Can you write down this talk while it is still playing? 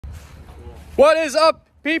What is up,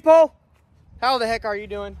 people? How the heck are you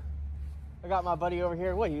doing? I got my buddy over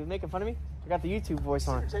here. What, you making fun of me? I got the YouTube voice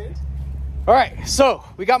on. All right, so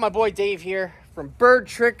we got my boy Dave here from Bird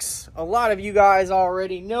Tricks. A lot of you guys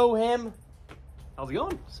already know him. How's it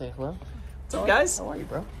going? Say hello. What's up, guys? How are you,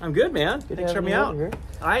 bro? I'm good, man. Good Thanks for having me having out. you over here.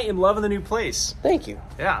 I am loving the new place. Thank you.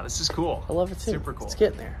 Yeah, this is cool. I love it too. Super cool. It's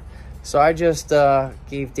getting there. So I just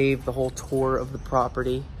gave Dave the whole tour of the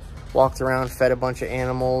property. Walked around, fed a bunch of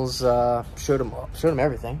animals, showed him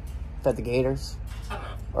everything. Fed the gators.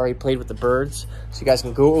 Already played with the birds. So you guys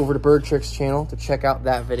can go over to Bird Tricks channel to check out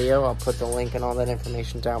that video. I'll put the link and all that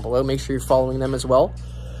information down below. Make sure you're following them as well.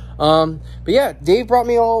 But yeah, Dave brought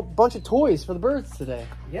me a bunch of toys for the birds today.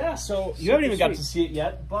 Yeah, so you haven't even got to see it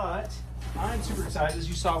yet, but I'm super excited. As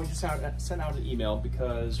you saw, we just sent out an email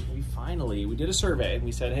because we did a survey and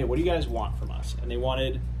we said, hey, what do you guys want from us? And they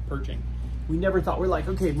wanted perching. We never thought, we're like,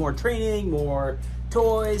 okay, more training, more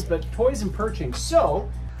toys, but toys and perching. So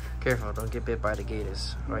Careful, don't get bit by the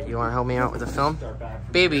gators. All right, you want to help me out with the film?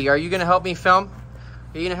 Baby, are you going to help me film?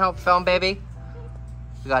 Are you going to help film, baby?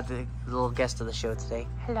 We got the little guest of the show today.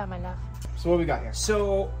 Hello, my love. So what we got here?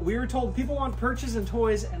 So we were told people want perches and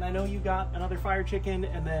toys, and I know you got another fire chicken,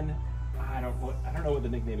 and then I don't know what the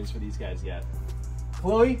nickname is for these guys yet.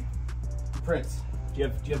 Chloe, Prince. Do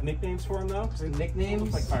you have nicknames for them though? Nicknames?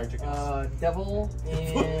 Look like fire chickens. Devil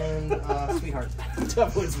and Sweetheart.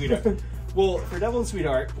 Devil and Sweetheart. Well, for Devil and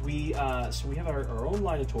Sweetheart, we have our own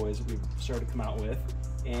line of toys that we've started to come out with,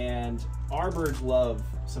 and our birds love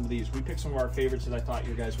some of these. We picked some of our favorites that I thought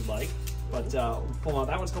you guys would like. But pull on,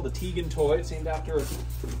 that one's called the Tegan toy. It's named after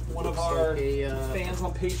one of our fans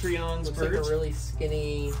on Patreon's looks birds. Like a really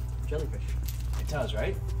skinny jellyfish. It does,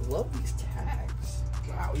 right? I love these tags.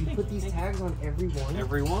 Wow, you put these tags on every one?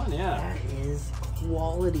 Every one, yeah. That is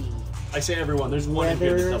quality. I say every one. There's one in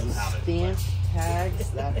here that doesn't have it. Stamped tags,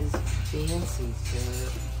 that is fancy,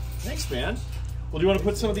 sir. Thanks, man. Well, do you want to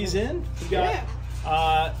put some of these in? We got,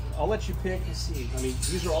 yeah. I'll let you pick. Let's see. I mean,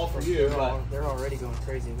 these are all for you, they're already going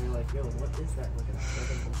crazy. They're like, yo, what is that? Look at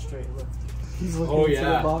that. Straight. Look. He's looking into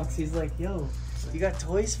the box. He's like, yo, you got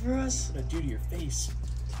toys for us? What did I do to your face?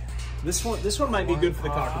 This one might be good for the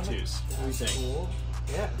cockatoos. What do you think? Cool.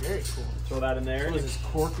 Yeah, very cool. Throw that in there. What is this,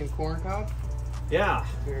 cork and corn cob? Yeah.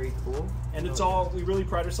 Very cool. And it's all, we really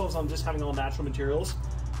pride ourselves on just having all natural materials.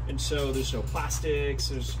 And so there's no plastics,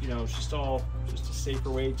 there's, it's just a safer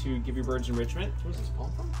way to give your birds enrichment. Where's this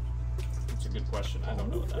palm frond? That's a good question. I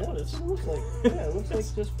don't know what that is. It looks like, yeah, it looks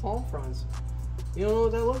like just palm fronds. You don't know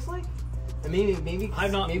what that looks like? And maybe it's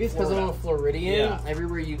because I'm a Floridian. Yeah.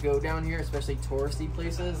 Everywhere you go down here, especially touristy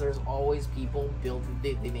places, there's always people building.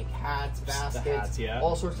 They make hats, baskets,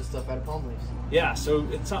 all sorts of stuff out of palm leaves. Yeah, so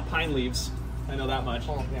it's not pine leaves. I know that much.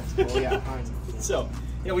 Oh, yeah. Well, yeah, pine. So,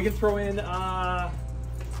 yeah, we can throw in. We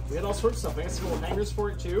had all sorts of stuff. I guess little hangers for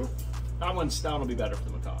it too. That one will be better for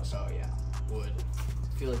the macaws. Oh yeah, wood.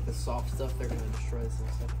 I feel like the soft stuff they're gonna destroy this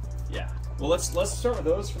stuff. Yeah. Well, let's start with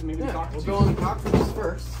those for maybe the cockatoos. We'll go on the cockatoos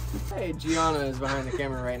first. Hey, Gianna is behind the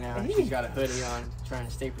camera right now. She's got a hoodie on, trying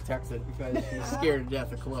to stay protected because she's scared to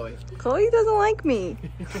death of Chloe. Chloe doesn't like me.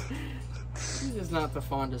 She's just not the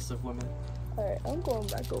fondest of women. Alright, I'm going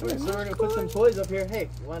back over. So we're gonna put some toys up here. Hey,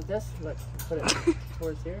 you want this? Look, put it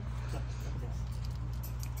towards here. Look at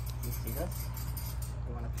this. You see this?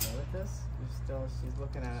 You want to play with this? She's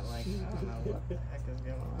looking at it like, I don't know what the heck is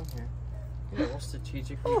going on here. Yeah, we'll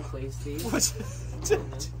strategically place these.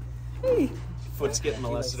 Hey. Foot's getting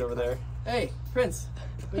molested over there. Hey, Prince,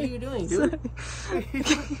 what are you doing, dude?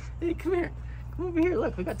 Hey, come here. Come over here.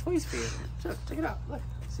 Look, we got toys for you. Check it out. Look,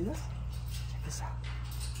 see this? Check this out.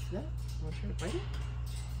 See that? You want to try to bite it?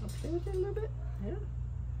 Want to play with it a little bit? Yeah.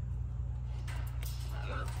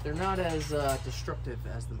 They're not as destructive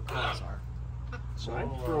as the macaws are. So I'd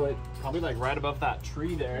throw it probably like right above that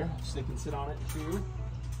tree there, so they can sit on it and chew.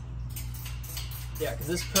 Yeah, because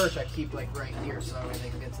this perch I keep like right here, so that way they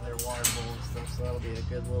can get to their water bowl and stuff. So that'll be a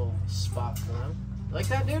good little spot for them. You like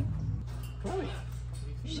that, dude? Chloe.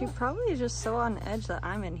 She probably is just so on edge that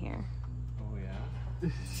I'm in here. Oh yeah.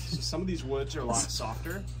 So some of these woods are a lot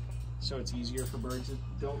softer, so it's easier for birds that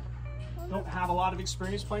don't have a lot of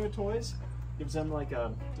experience playing with toys. Gives them like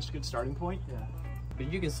just a good starting point. Yeah.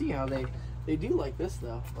 But you can see how they do like this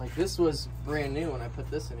though. Like this was brand new when I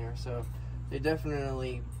put this in here, so they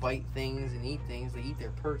definitely bite things and eat things. They eat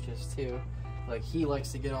their perches too. Like he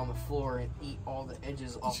likes to get on the floor and eat all the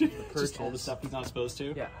edges off of the perches. Just all the stuff he's not supposed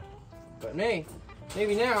to. Yeah. But maybe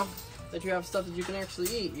now that you have stuff that you can actually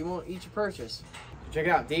eat, you won't eat your perches. Check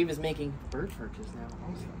it out. Dave is making bird perches now.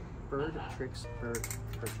 Also. Bird Tricks bird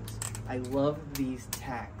perches. I love these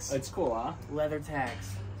tags. It's cool, huh? Leather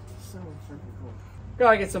tags. So freaking cool.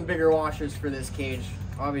 Gotta get some bigger washers for this cage.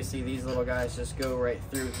 Obviously, these little guys just go right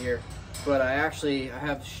through here. But I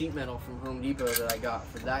have sheet metal from Home Depot that I got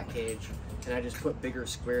for that cage, and I just put bigger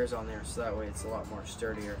squares on there so that way it's a lot more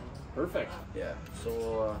sturdier. Perfect. Yeah,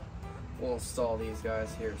 so we'll install these guys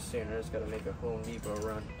here soon. I just gotta make a Home Depot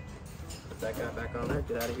run. Put that guy back on there,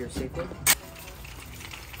 get out of here safely.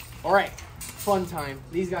 All right, fun time.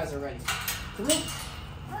 These guys are ready. Come in.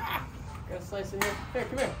 Got a slice in here. Here,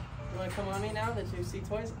 come here. You wanna come on me now that you see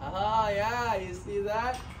toys? Ah, yeah, you see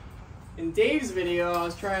that? In Dave's video, I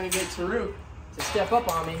was trying to get Taruk to step up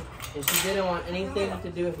on me, and she didn't want anything to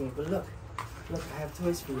do with me. But look, I have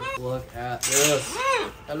toys for you. Look at this.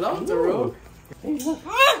 Hello, Taruk. Hey,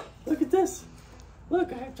 look at this.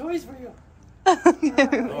 Look, I have toys for you.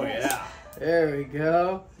 Oh, yeah. There we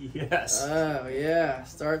go. Yes. Oh, yeah.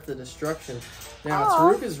 Start the destruction. Now,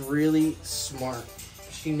 Taruk is really smart.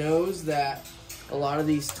 She knows that a lot of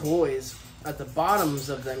these toys, at the bottoms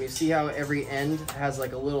of them, you see how every end has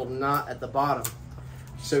like a little knot at the bottom.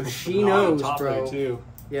 So she knows, bro. Too.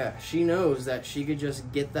 Yeah, she knows that she could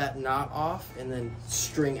just get that knot off and then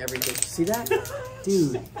string everything. See that?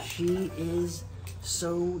 Dude, she is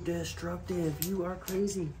so destructive. You are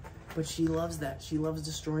crazy. But she loves that. She loves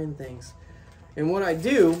destroying things. And what I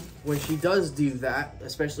do when she does do that,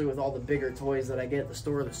 especially with all the bigger toys that I get at the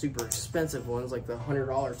store, the super expensive ones, like the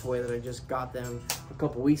 $100 toy that I just got them a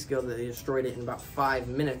couple weeks ago that they destroyed it in about 5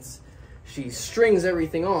 minutes, she strings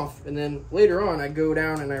everything off, and then later on I go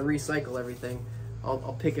down and I recycle everything.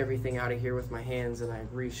 I'll pick everything out of here with my hands and I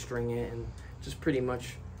restring it and just pretty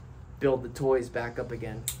much build the toys back up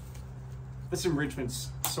again. This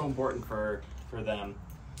enrichment's so important for them.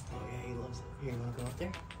 Oh yeah, he loves it. Here, you wanna go up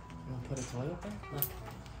there? You wanna put a toy up there? Look,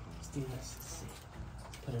 let's do this. Let's see.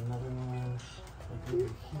 Put another one like over here.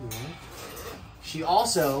 She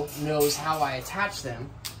also knows how I attach them.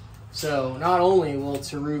 So not only will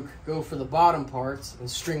Taruk go for the bottom parts and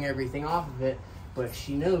string everything off of it, but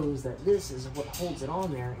she knows that this is what holds it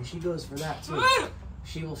on there, and she goes for that too.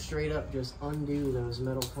 She will straight up just undo those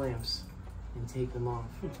metal clamps and take them off.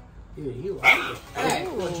 Dude, you like it. Hey,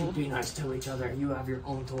 won't you be nice to each other? You have your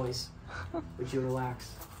own toys. Would you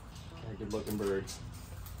relax? They're good looking birds.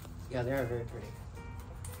 Yeah, they are very pretty.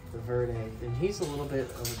 The Verde. And he's a little bit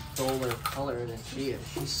of a duller color than she is.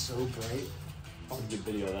 She's so bright. I'll do a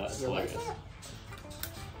video of that. It's hilarious. Like that?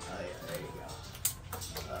 Oh yeah, there you go.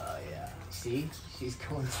 Oh yeah. See? She's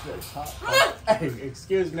going to the top. Hey,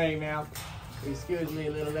 excuse me, ma'am. Excuse me,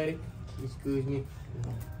 little lady. Excuse me.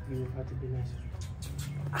 You have to be nice.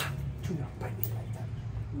 Do not bite me like that.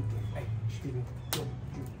 Hey, excuse me. Don't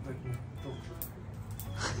you bite me. Don't you.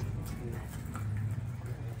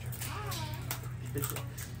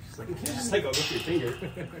 Just like, I'll go through your finger.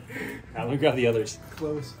 Now, let me grab the others.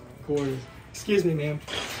 Close quarters. Excuse me, ma'am.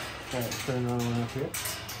 Alright, put another one up here.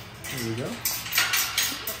 There you go.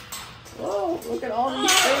 Oh, look at all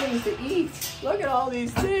these things to eat. Look at all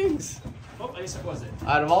these things. Oh, I guess that was it.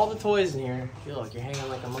 Out of all the toys in here, look, you're hanging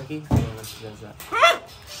like a monkey. I don't know when she does that.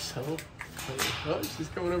 So funny. Oh, she's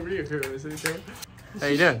coming over here. How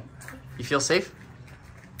you doing? You feel safe?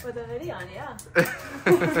 With a hoodie on, yeah.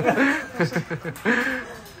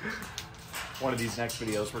 One of these next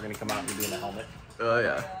videos, we're going to come out and be in a helmet. Oh,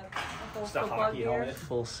 yeah. Just a hockey helmet.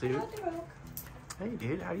 Full suit. Hey,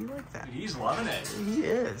 dude, how do you like that? Dude, he's loving it. He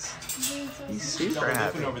is. He's super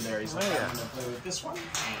happy. Over there. He's like, I'm going to play with this one.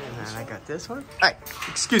 And then I got this one. Hey,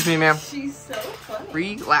 excuse me, ma'am. She's so funny.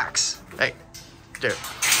 Relax. Hey, dude,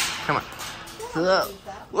 come on. Whoa.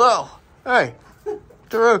 Whoa. Hey,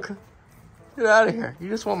 Taruk, get out of here. You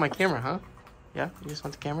just want my camera, huh? Yeah, you just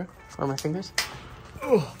want the camera? Or my fingers?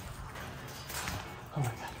 Oh, oh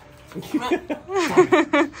my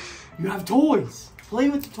God. You have toys. Play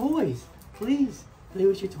with the toys. Please, play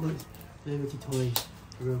with your toys. Play with your toys.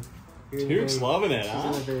 Taruk. Taruk's loving it, huh?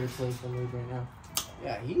 He's in a very playful mood right now.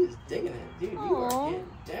 Yeah, he is digging it. Dude, you are getting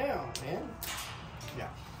down, man. Yeah.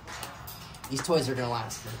 These toys are going to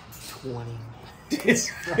last for 20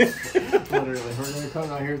 minutes. Literally. We're going to come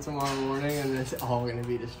out here tomorrow morning and it's all going to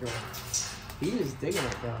be destroyed. He is digging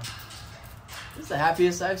it, though. This is the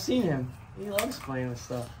happiest I've seen him. He loves playing with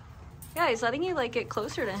stuff. Yeah, he's letting you like get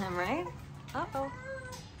closer to him, right? Uh-oh.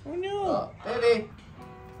 Oh, no. Oh, baby.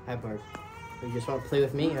 Hi, Bart. You just want to play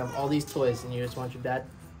with me? You have all these toys and you just want your dad?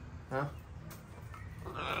 Huh?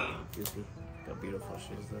 Goofy. Look how beautiful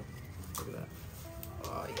she is, though. Look at that.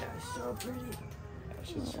 Oh, yeah, so pretty. Yeah,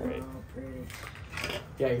 she's great. Pretty.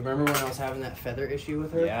 Yeah, you remember when I was having that feather issue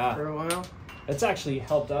with her for a while? It's actually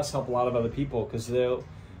helped us help a lot of other people because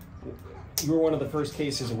you were one of the first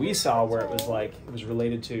cases we saw where it was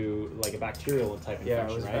related to like a bacterial type infection, Yeah,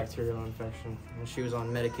 it was right? a bacterial infection. And she was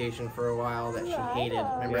on medication for a while that she hated.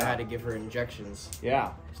 Remember, I had to give her injections. Yeah.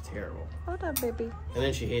 It was terrible. Hold up, baby. And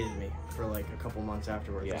then she hated me for like a couple months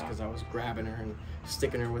afterwards just because I was grabbing her and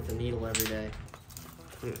sticking her with a needle every day.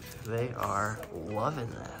 Dude, they are loving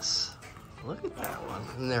this. Look at that one.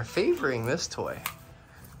 And they're favoring this toy.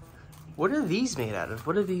 What are these made out of?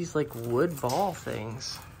 What are these like wood ball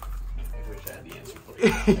things? I wish I had the answer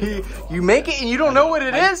for you. You make it and you don't know what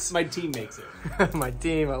it is? My team makes it. My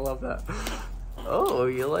team, I love that. Oh,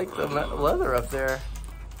 you like the leather up there.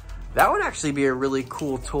 That would actually be a really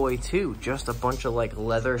cool toy too. Just a bunch of like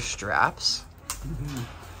leather straps.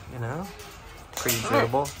 You know? Pretty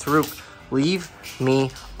durable. Taruk, leave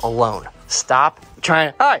me alone. Stop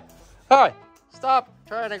trying to, hi, stop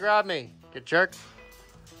trying to grab me, you jerk.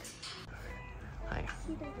 Hi.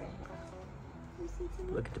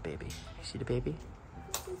 Look at the baby. You see the baby?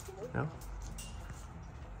 No?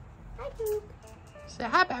 Hi, Duke. Say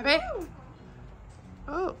hi, baby.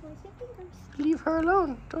 Oh, leave her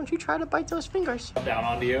alone. Don't you try to bite those fingers. Down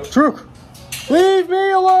onto you. Taruk, leave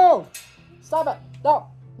me alone. Stop it. No,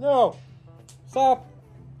 no. Stop.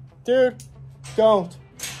 Dude, don't.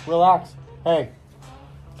 Relax. Hey,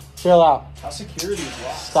 chill out. How secure are these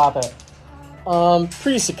locks? Stop it.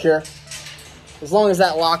 Pretty secure. As long as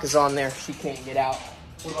that lock is on there, she can't get out.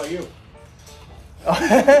 What about you?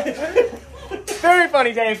 Very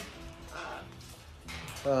funny, Dave.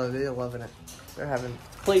 Oh, they're loving it. They're having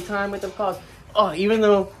playtime with the paws. Oh, even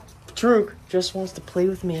though Taruk just wants to play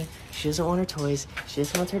with me, she doesn't want her toys. She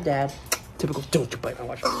just wants her dad. Typical. Don't you bite my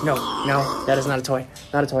watch. No, no, that is not a toy.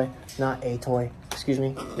 Not a toy. Not a toy. Excuse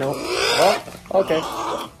me. No. Oh, okay.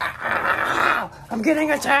 Ah, I'm getting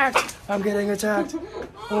attacked. I'm getting attacked.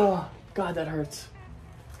 Oh, God, that hurts.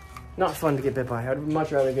 Not fun to get bit by. I'd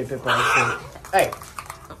much rather get bit by a snake. Hey,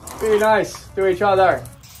 be nice to each other.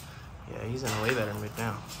 Yeah, he's in a way better mood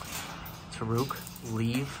now. Taruk,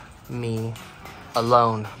 leave me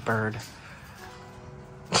alone, bird.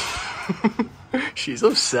 She's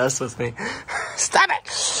obsessed with me. Stop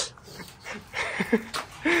it!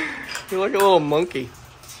 You're like a little monkey.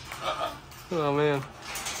 Oh man.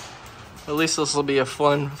 At least this will be a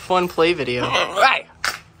fun play video. Hey!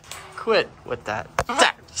 Quit with that.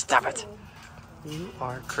 Stop it. You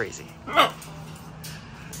are crazy.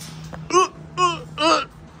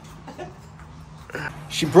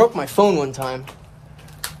 She broke my phone one time.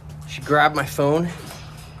 She grabbed my phone.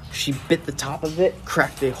 She bit the top of it,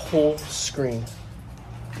 cracked the whole screen.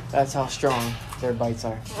 That's how strong their bites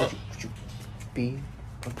are. Would you be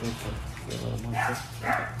a good little monster?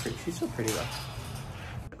 She's so pretty though.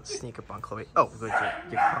 Let's sneak up on Chloe. Oh, good.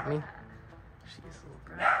 You caught me. She's a little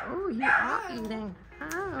brat. Oh, you are eating. Oh,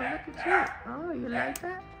 look at you. Oh, you like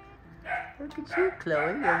that? Look at you,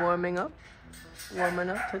 Chloe. You're warming up. Warming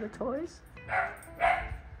up to the toys.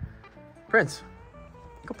 Prince,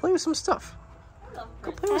 go play with some stuff.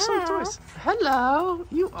 Go play with some toys. Hello.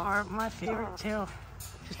 You are my favorite too.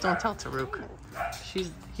 Just don't tell Taruk.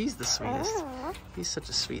 He's the sweetest. He's such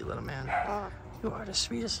a sweet little man. You are the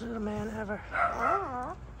sweetest little man ever.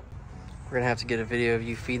 We're gonna have to get a video of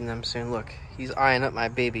you feeding them soon. Look, he's eyeing up my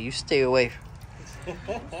baby. You stay away, you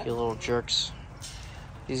little jerks.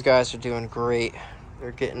 These guys are doing great.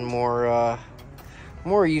 They're getting more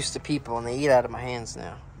used to people, and they eat out of my hands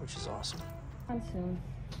now, which is awesome.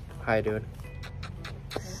 How you doing?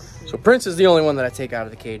 So Prince is the only one that I take out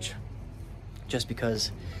of the cage, just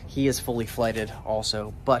because he is fully flighted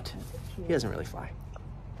also, but he doesn't really fly.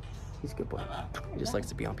 He's a good boy. He just likes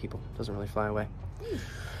to be on people. Doesn't really fly away.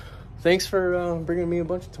 Thanks for bringing me a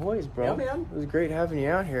bunch of toys, bro. Yeah, man. It was great having you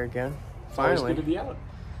out here again. Finally. Always good to be out.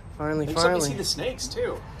 Finally. Except to see the snakes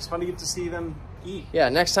too. It's fun to get to see them eat. Yeah,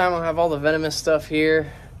 next time I'll have all the venomous stuff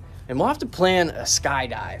here. And we'll have to plan a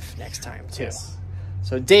skydive next time too. Yes.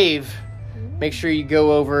 So Dave, make sure you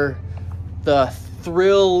go over the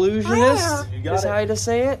Thrill-lusionist. You got Is it. how to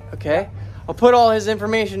say it? Okay. I'll put all his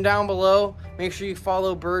information down below. Make sure you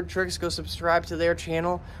follow Bird Tricks. Go subscribe to their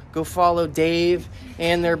channel. Go follow Dave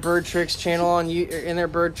and their Bird Tricks channel and their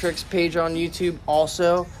Bird Tricks page on YouTube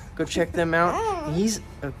also. Go check them out. And he's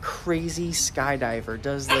a crazy skydiver.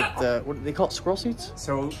 Does like what do they call it? Squirrel suits?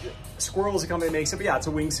 So, squirrel is a company that makes it, but yeah, it's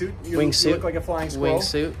a wingsuit. You Wingsuit. look like a flying squirrel.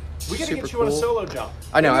 Wingsuit. We gotta Super get you on a cool. solo jump.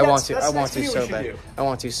 I know. Maybe I want to. that's I the want next to video so we should bad. do. I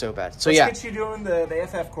want to so bad. So Let's yeah. get you doing the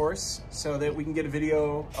FF course so that we can get a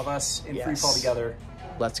video of us in free fall together.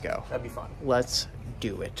 Let's go. That'd be fun. Let's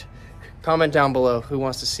do it. Comment down below who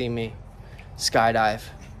wants to see me skydive,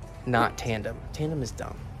 not tandem. Tandem is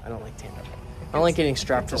dumb. I don't like tandem. I don't like getting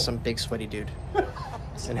strapped to some big sweaty dude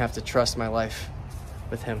and have to trust my life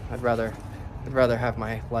with him. I'd rather I'd rather have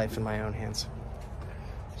my life in my own hands.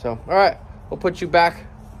 So, all right, we'll put you back.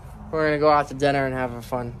 We're gonna go out to dinner and have a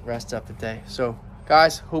fun rest of the day. So,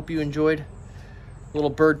 guys, hope you enjoyed a little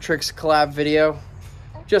Bird Tricks collab video.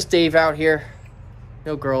 Just Dave out here.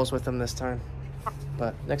 No girls with him this time.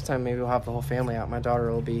 But next time maybe we'll have the whole family out. My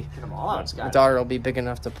daughter will be big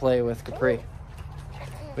enough to play with Capri.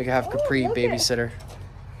 We can have Capri babysitter.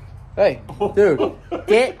 Hey, dude,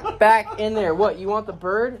 get back in there. What, you want the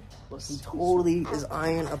bird? Look, he totally is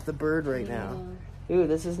eyeing up the bird right now. Dude,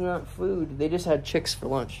 this is not food. They just had chicks for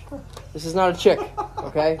lunch. This is not a chick,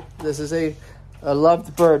 okay? This is a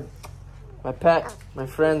loved bird. My pet, my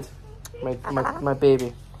friend, my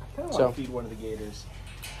baby. I kind of want to feed one of the gators.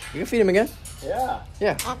 You can feed him again? Yeah.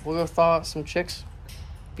 Yeah, we'll go thaw out some chicks,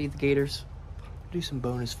 feed the gators. Do some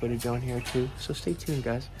bonus footage on here too, so stay tuned,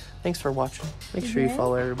 guys. Thanks for watching. Make sure you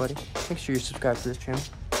follow everybody. Make sure you subscribe to this channel.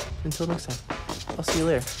 Until next time, I'll see you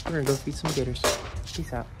later. We're gonna go feed some gators.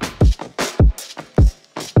 Peace out.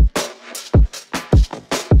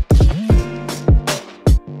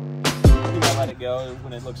 Let it go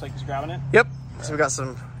when it looks like he's grabbing it? Yep. So we got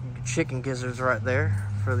some chicken gizzards right there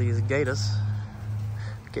for these gators.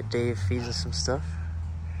 Get Dave feeds us some stuff.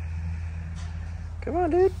 Come on,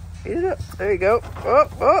 dude. Eat it up. There you go. Oh,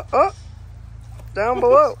 oh, oh. Down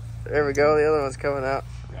below. There we go. The other one's coming out.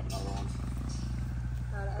 Grab another one.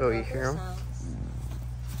 Oh, you hear him?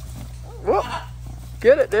 Whoop.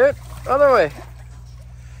 Get it, dude. Other way.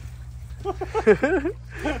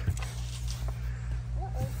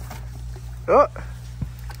 Oh.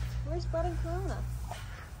 Where's Bud and Corona?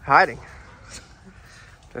 Hiding.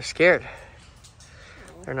 They're scared.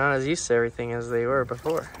 They're not as used to everything as they were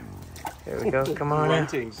before. Here we go. Come on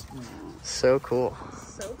in. So cool.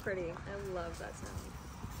 So pretty. I love that sound.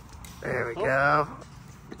 There we go.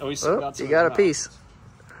 Oh, he's still got some. You got a piece.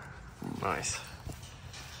 Nice.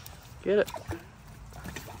 Get it.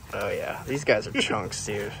 Oh yeah, these guys are chunks,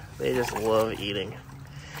 dude. They just love eating.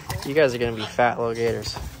 You guys are gonna be fat little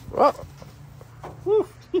gators. Whoa. Woo.